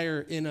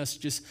desire in us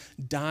just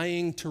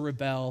dying to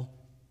rebel,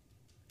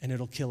 and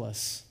it'll kill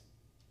us.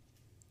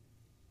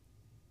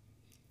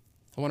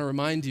 I want to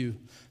remind you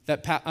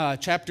that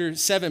chapter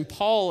 7,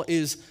 Paul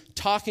is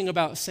talking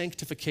about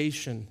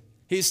sanctification.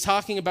 He's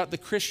talking about the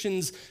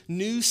Christian's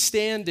new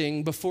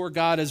standing before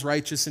God as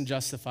righteous and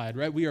justified,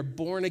 right? We are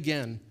born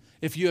again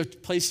if you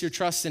have placed your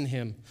trust in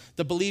him.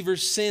 The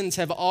believer's sins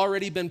have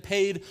already been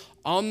paid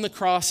on the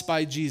cross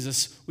by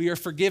Jesus. We are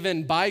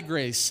forgiven by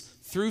grace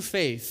through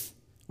faith.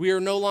 We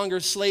are no longer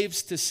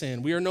slaves to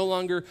sin. We are no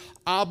longer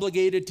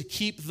obligated to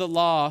keep the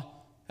law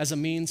as a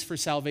means for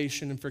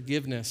salvation and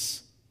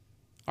forgiveness.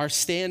 Our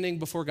standing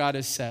before God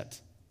is set.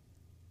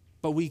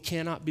 But we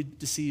cannot be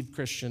deceived,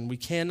 Christian. We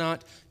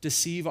cannot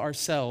deceive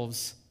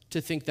ourselves to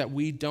think that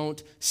we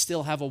don't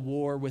still have a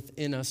war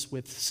within us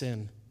with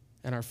sin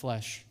and our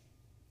flesh.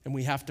 And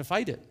we have to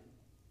fight it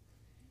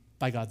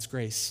by God's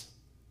grace.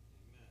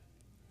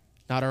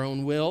 Not our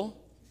own will,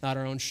 not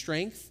our own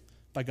strength,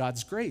 by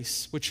God's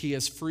grace, which he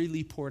has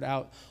freely poured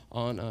out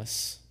on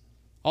us.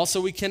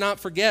 Also, we cannot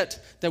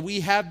forget that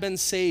we have been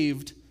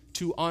saved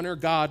to honor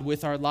God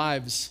with our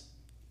lives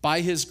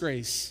by his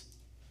grace,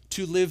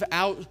 to live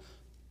out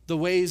the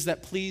ways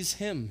that please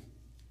him.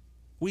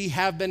 We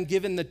have been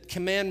given the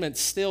commandments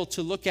still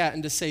to look at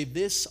and to say,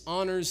 this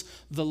honors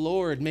the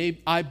Lord. May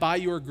I, by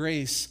your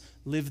grace,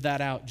 live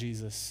that out,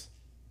 Jesus.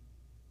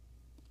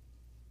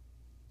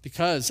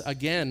 Because,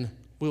 again,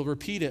 we'll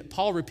repeat it.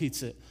 Paul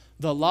repeats it.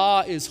 The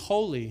law is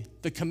holy.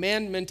 The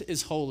commandment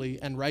is holy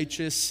and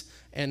righteous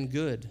and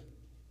good.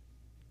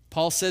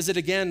 Paul says it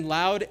again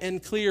loud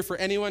and clear for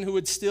anyone who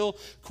would still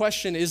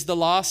question, is the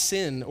law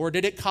sin or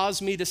did it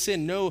cause me to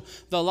sin? No,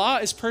 the law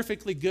is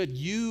perfectly good.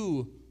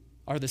 You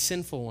are the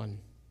sinful one.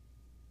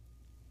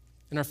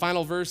 In our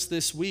final verse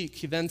this week,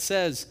 he then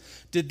says,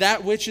 did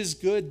that which is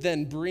good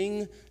then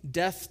bring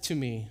death to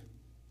me?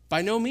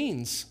 By no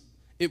means.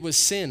 It was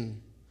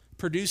sin,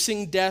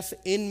 producing death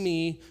in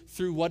me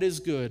through what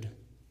is good,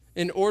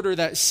 in order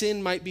that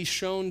sin might be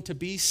shown to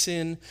be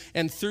sin,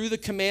 and through the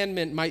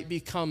commandment might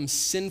become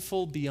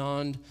sinful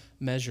beyond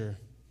measure.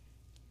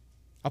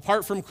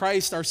 Apart from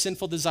Christ, our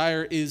sinful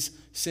desire is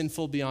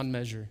sinful beyond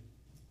measure.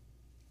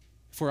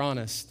 If we're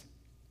honest,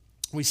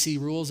 we see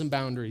rules and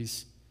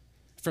boundaries.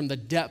 From the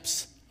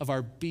depths of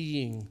our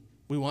being,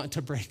 we want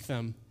to break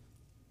them.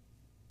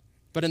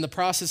 But in the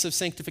process of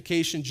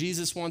sanctification,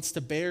 Jesus wants to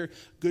bear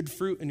good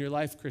fruit in your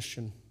life,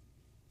 Christian,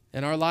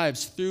 in our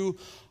lives, through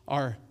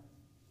our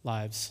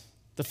lives,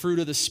 the fruit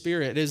of the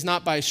Spirit. It is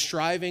not by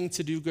striving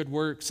to do good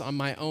works on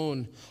my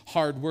own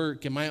hard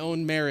work and my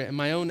own merit and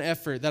my own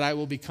effort that I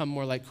will become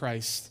more like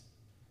Christ.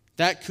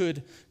 That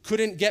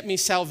couldn't get me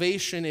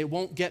salvation. It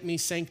won't get me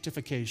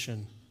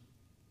sanctification.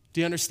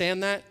 Do you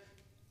understand that?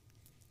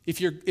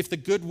 If the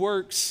good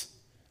works,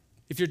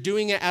 if you're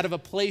doing it out of a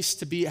place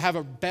to have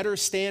a better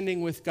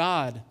standing with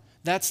God,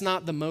 that's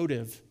not the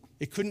motive.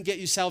 It couldn't get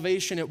you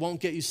salvation. It won't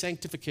get you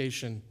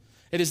sanctification.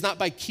 It is not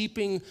by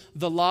keeping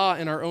the law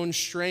in our own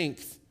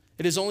strength.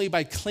 It is only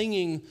by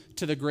clinging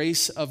to the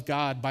grace of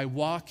God, by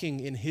walking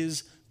in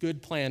his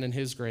good plan and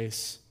his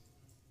grace,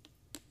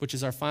 which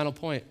is our final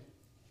point.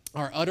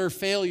 Our utter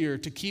failure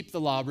to keep the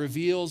law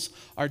reveals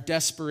our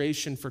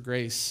desperation for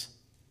grace.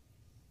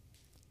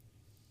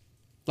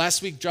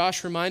 Last week,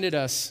 Josh reminded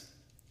us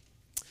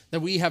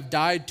that we have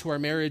died to our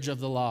marriage of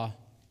the law.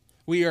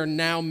 We are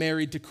now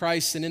married to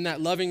Christ, and in that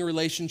loving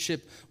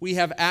relationship, we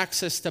have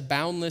access to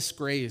boundless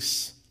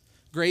grace.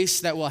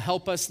 Grace that will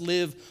help us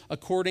live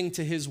according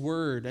to his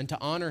word and to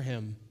honor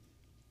him.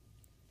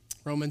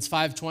 Romans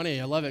 5:20,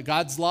 I love it.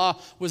 God's law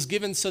was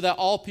given so that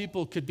all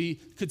people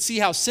could see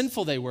how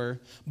sinful they were,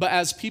 but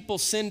as people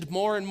sinned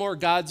more and more,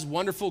 God's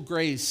wonderful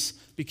grace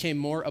became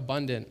more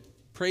abundant.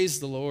 Praise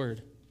the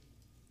Lord.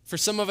 For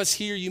some of us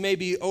here, you may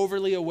be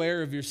overly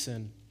aware of your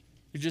sin.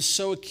 You're just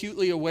so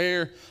acutely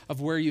aware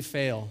of where you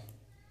fail.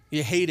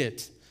 You hate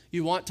it.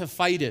 You want to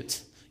fight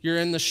it. You're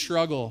in the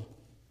struggle.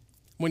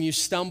 When you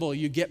stumble,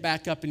 you get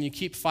back up and you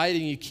keep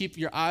fighting. You keep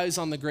your eyes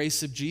on the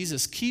grace of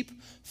Jesus. Keep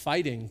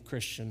fighting,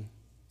 Christian.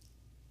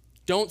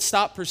 Don't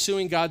stop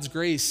pursuing God's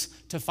grace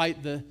to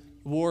fight the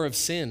war of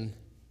sin.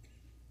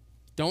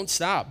 Don't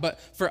stop. But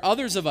for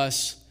others of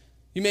us,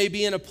 you may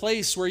be in a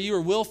place where you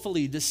are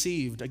willfully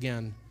deceived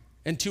again.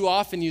 And too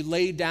often you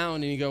lay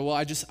down and you go,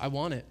 well, I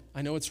want it.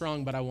 I know it's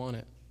wrong, but I want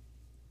it.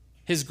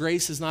 His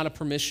grace is not a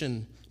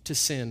permission to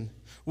sin.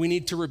 We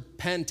need to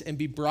repent and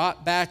be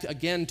brought back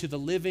again to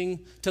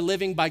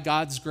living by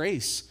God's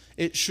grace.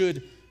 It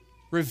should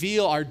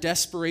reveal our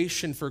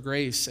desperation for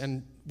grace,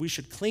 and we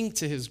should cling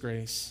to his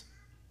grace.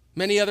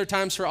 Many other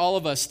times for all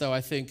of us, though,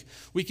 I think,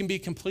 we can be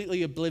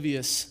completely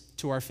oblivious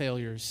to our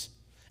failures.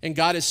 And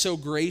God is so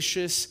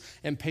gracious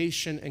and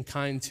patient and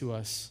kind to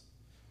us.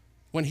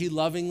 When he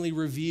lovingly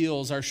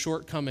reveals our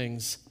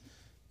shortcomings,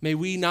 may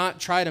we not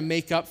try to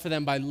make up for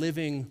them by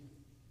living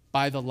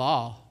by the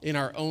law in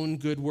our own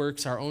good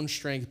works, our own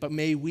strength, but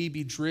may we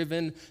be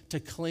driven to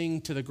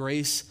cling to the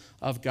grace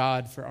of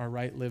God for our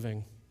right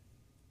living.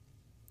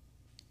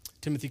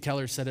 Timothy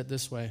Keller said it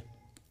this way: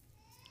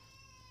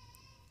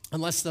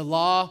 unless the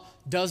law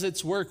does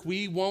its work,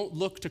 we won't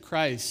look to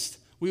Christ.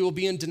 We will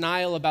be in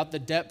denial about the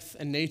depth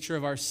and nature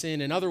of our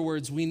sin. In other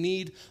words, we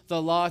need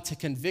the law to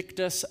convict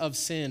us of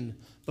sin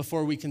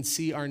before we can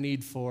see our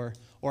need for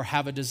or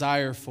have a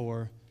desire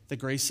for the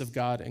grace of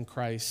God in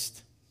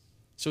Christ.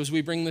 So as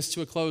we bring this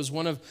to a close,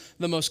 one of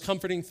the most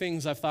comforting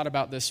things I've thought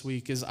about this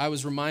week is I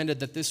was reminded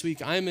that this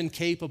week I am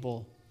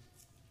incapable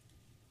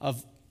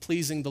of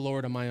pleasing the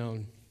Lord on my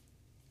own.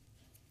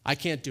 I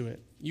can't do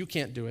it. You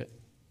can't do it.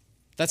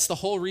 That's the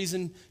whole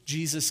reason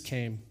Jesus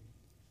came.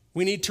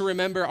 We need to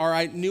remember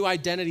our new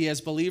identity as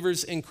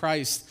believers in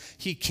Christ.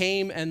 He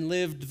came and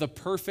lived the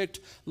perfect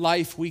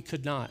life we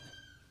could not.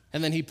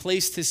 And then he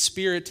placed his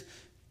Spirit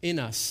in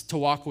us to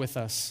walk with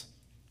us.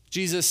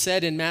 Jesus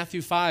said in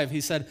Matthew 5,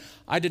 he said,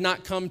 I did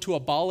not come to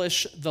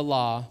abolish the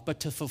law, but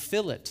to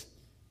fulfill it.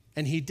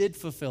 And he did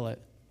fulfill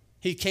it.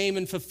 He came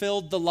and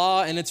fulfilled the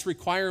law and its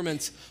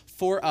requirements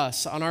for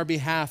us on our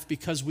behalf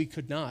because we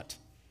could not.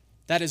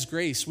 That is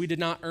grace. We did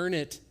not earn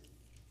it,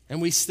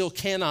 and we still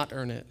cannot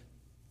earn it.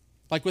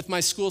 Like with my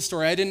school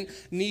story, I didn't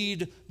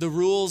need the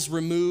rules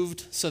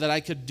removed so that I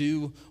could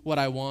do what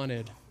I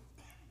wanted.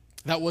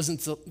 That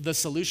wasn't the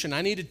solution.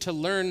 I needed to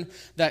learn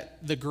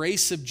that the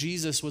grace of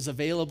Jesus was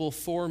available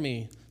for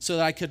me so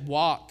that I could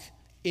walk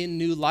in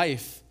new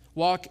life,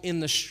 walk in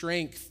the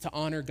strength to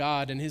honor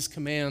God and his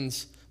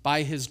commands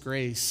by his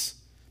grace,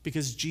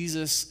 because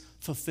Jesus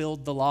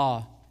fulfilled the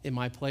law in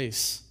my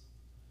place.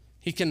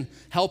 He can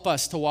help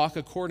us to walk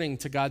according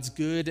to God's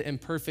good and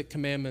perfect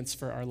commandments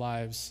for our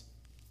lives.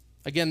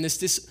 Again,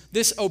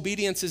 this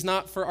obedience is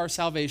not for our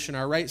salvation,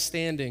 our right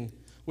standing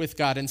with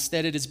God.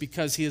 Instead, it is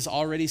because he has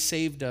already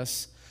saved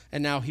us,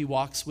 and now he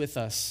walks with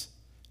us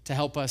to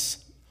help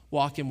us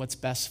walk in what's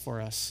best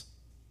for us.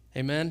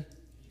 Amen?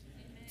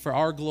 For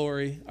our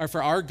glory, or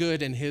for our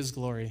good and his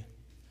glory.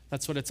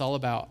 That's what it's all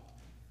about.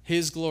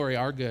 His glory,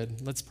 our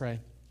good. Let's pray.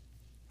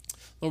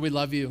 Lord, we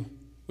love you.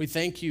 We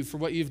thank you for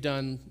what you've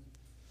done.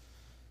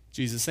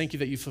 Jesus, thank you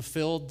that you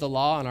fulfilled the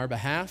law on our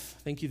behalf.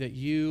 Thank you that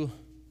you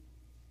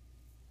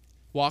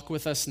walk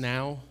with us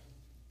now.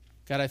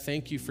 God, I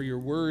thank you for your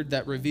word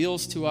that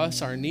reveals to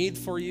us our need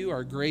for you,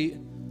 our great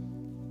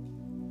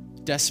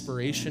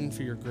desperation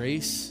for your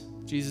grace.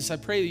 Jesus, I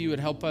pray that you would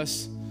help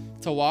us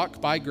to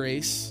walk by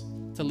grace,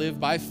 to live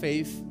by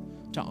faith,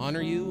 to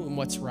honor you and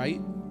what's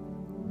right.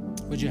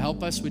 Would you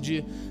help us? Would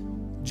you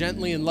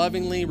gently and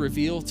lovingly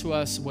reveal to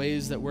us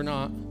ways that we're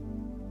not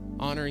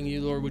honoring you,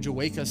 Lord? Would you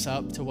wake us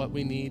up to what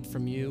we need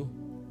from you?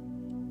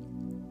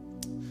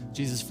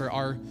 Jesus, for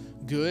our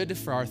good,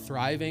 for our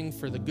thriving,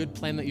 for the good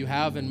plan that you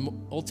have,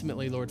 and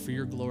ultimately, Lord, for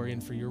your glory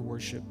and for your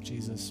worship,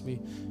 Jesus.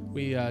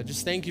 We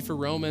just thank you for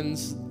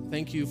Romans.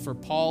 Thank you for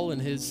Paul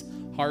and his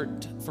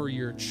heart for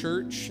your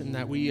church, and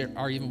that we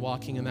are even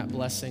walking in that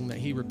blessing, that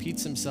he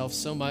repeats himself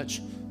so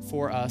much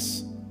for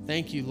us.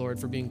 Thank you, Lord,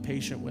 for being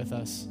patient with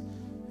us.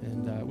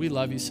 And we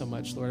love you so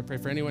much, Lord. I pray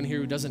for anyone here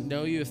who doesn't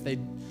know you, if they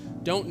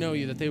don't know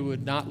you, that they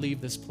would not leave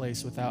this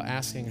place without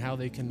asking how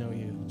they can know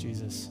you,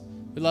 Jesus.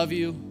 We love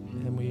you,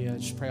 and we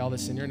just pray all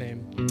this in your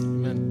name.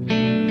 Amen.